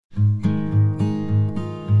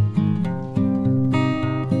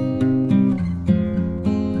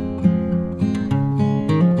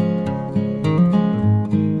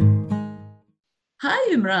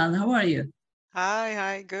Imran. How are you?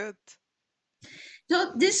 Hi, good.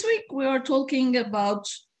 So, this week we are talking about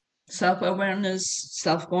self awareness,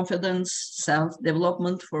 self confidence, self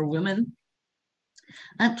development for women.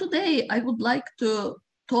 And today I would like to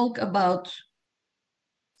talk about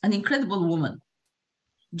an incredible woman,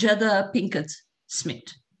 Jada Pinkett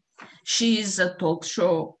Smith. She is a talk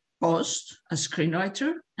show host, a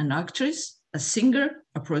screenwriter, an actress, a singer,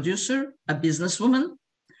 a producer, a businesswoman.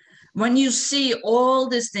 When you see all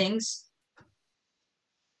these things,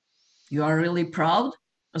 you are really proud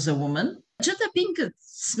as a woman. Jada Pinkett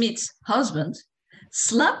Smith's husband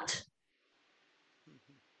slapped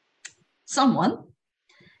someone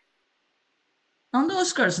on the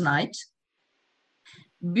Oscars night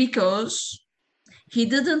because he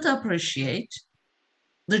didn't appreciate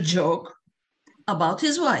the joke about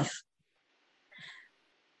his wife.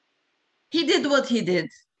 He did what he did.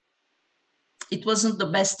 It wasn't the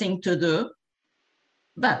best thing to do,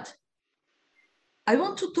 but I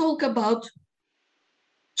want to talk about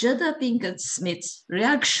Jada Pinkett Smith's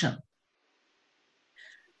reaction.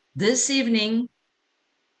 This evening,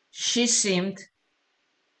 she seemed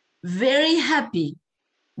very happy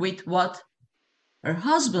with what her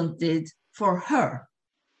husband did for her.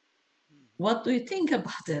 What do you think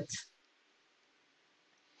about it?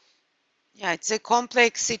 Yeah, it's a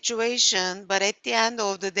complex situation, but at the end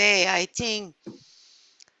of the day, I think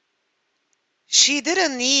she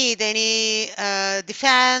didn't need any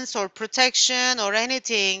defense or protection or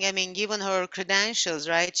anything. I mean, given her credentials,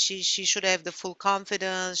 right? She should have the full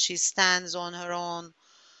confidence. She stands on her own,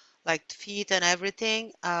 like feet and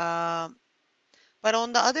everything. But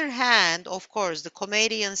on the other hand, of course, the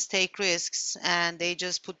comedians take risks and they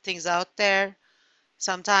just put things out there.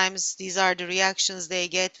 Sometimes these are the reactions they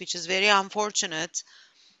get, which is very unfortunate.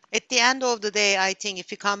 At the end of the day, I think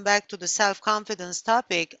if you come back to the self-confidence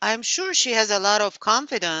topic, I'm sure she has a lot of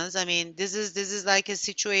confidence. I mean, this is like a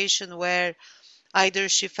situation where either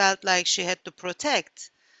she felt like she had to protect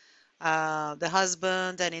the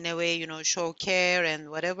husband and in a way, show care and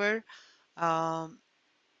whatever. Um,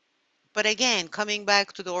 but again, coming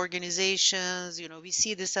back to the organizations, we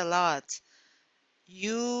see this a lot.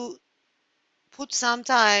 You put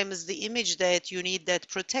sometimes the image that you need that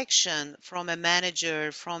protection from a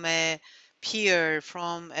manager, from a peer,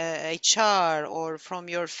 from HR, or from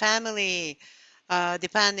your family,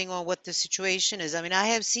 depending on what the situation is. I mean, I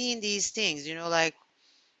have seen these things, like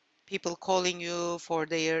people calling you for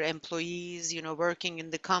their employees, working in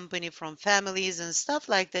the company from families and stuff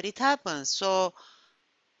like that. It happens. So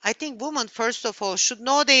I think women, first of all, should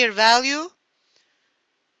know their value,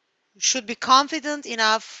 should be confident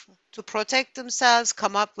enough to protect themselves,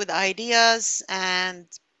 come up with ideas and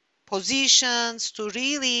positions to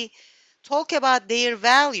really talk about their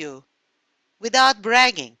value without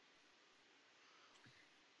bragging.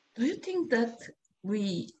 Do you think that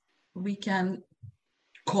we we can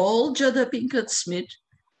call Jada Pinkett Smith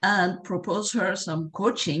and propose her some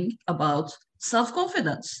coaching about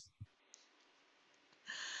self-confidence?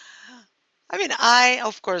 I mean,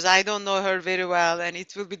 of course, I don't know her very well, and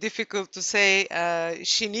it will be difficult to say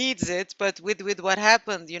she needs it. But with what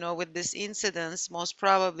happened, with this incident, most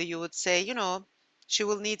probably you would say, she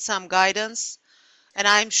will need some guidance. And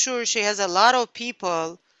I'm sure she has a lot of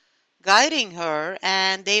people guiding her,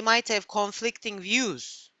 and they might have conflicting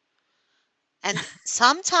views. And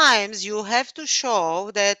sometimes you have to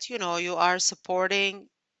show that, you are supporting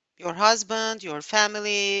your husband, your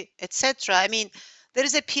family, etc. I mean, there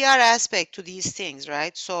is a PR aspect to these things,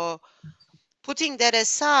 right? So putting that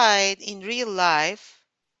aside in real life,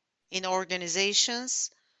 in organizations,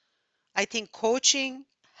 I think coaching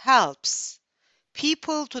helps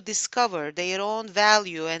people to discover their own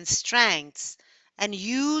value and strengths and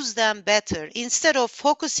use them better instead of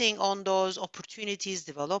focusing on those opportunities,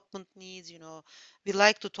 development needs. We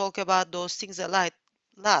like to talk about those things a lot.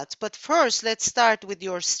 But first, let's start with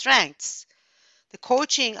your strengths. The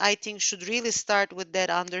coaching, I think, should really start with that: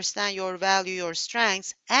 understand your value, your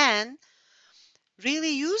strengths, and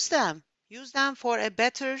really use them. Use them for a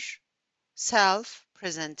better self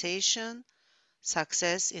presentation,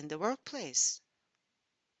 success in the workplace.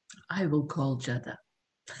 I will call Jada.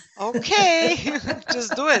 Okay,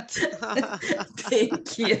 just do it.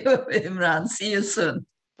 Thank you, Imran. See you soon.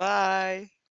 Bye.